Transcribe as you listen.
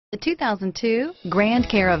The 2002 Grand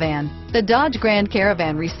Caravan. The Dodge Grand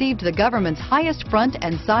Caravan received the government's highest front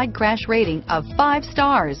and side crash rating of 5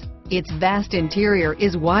 stars. Its vast interior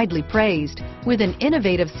is widely praised, with an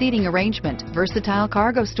innovative seating arrangement, versatile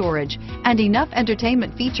cargo storage, and enough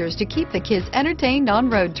entertainment features to keep the kids entertained on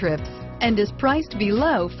road trips, and is priced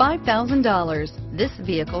below $5,000. This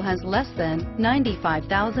vehicle has less than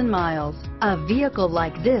 95,000 miles. A vehicle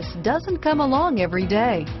like this doesn't come along every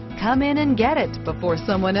day. Come in and get it before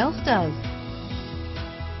someone else does.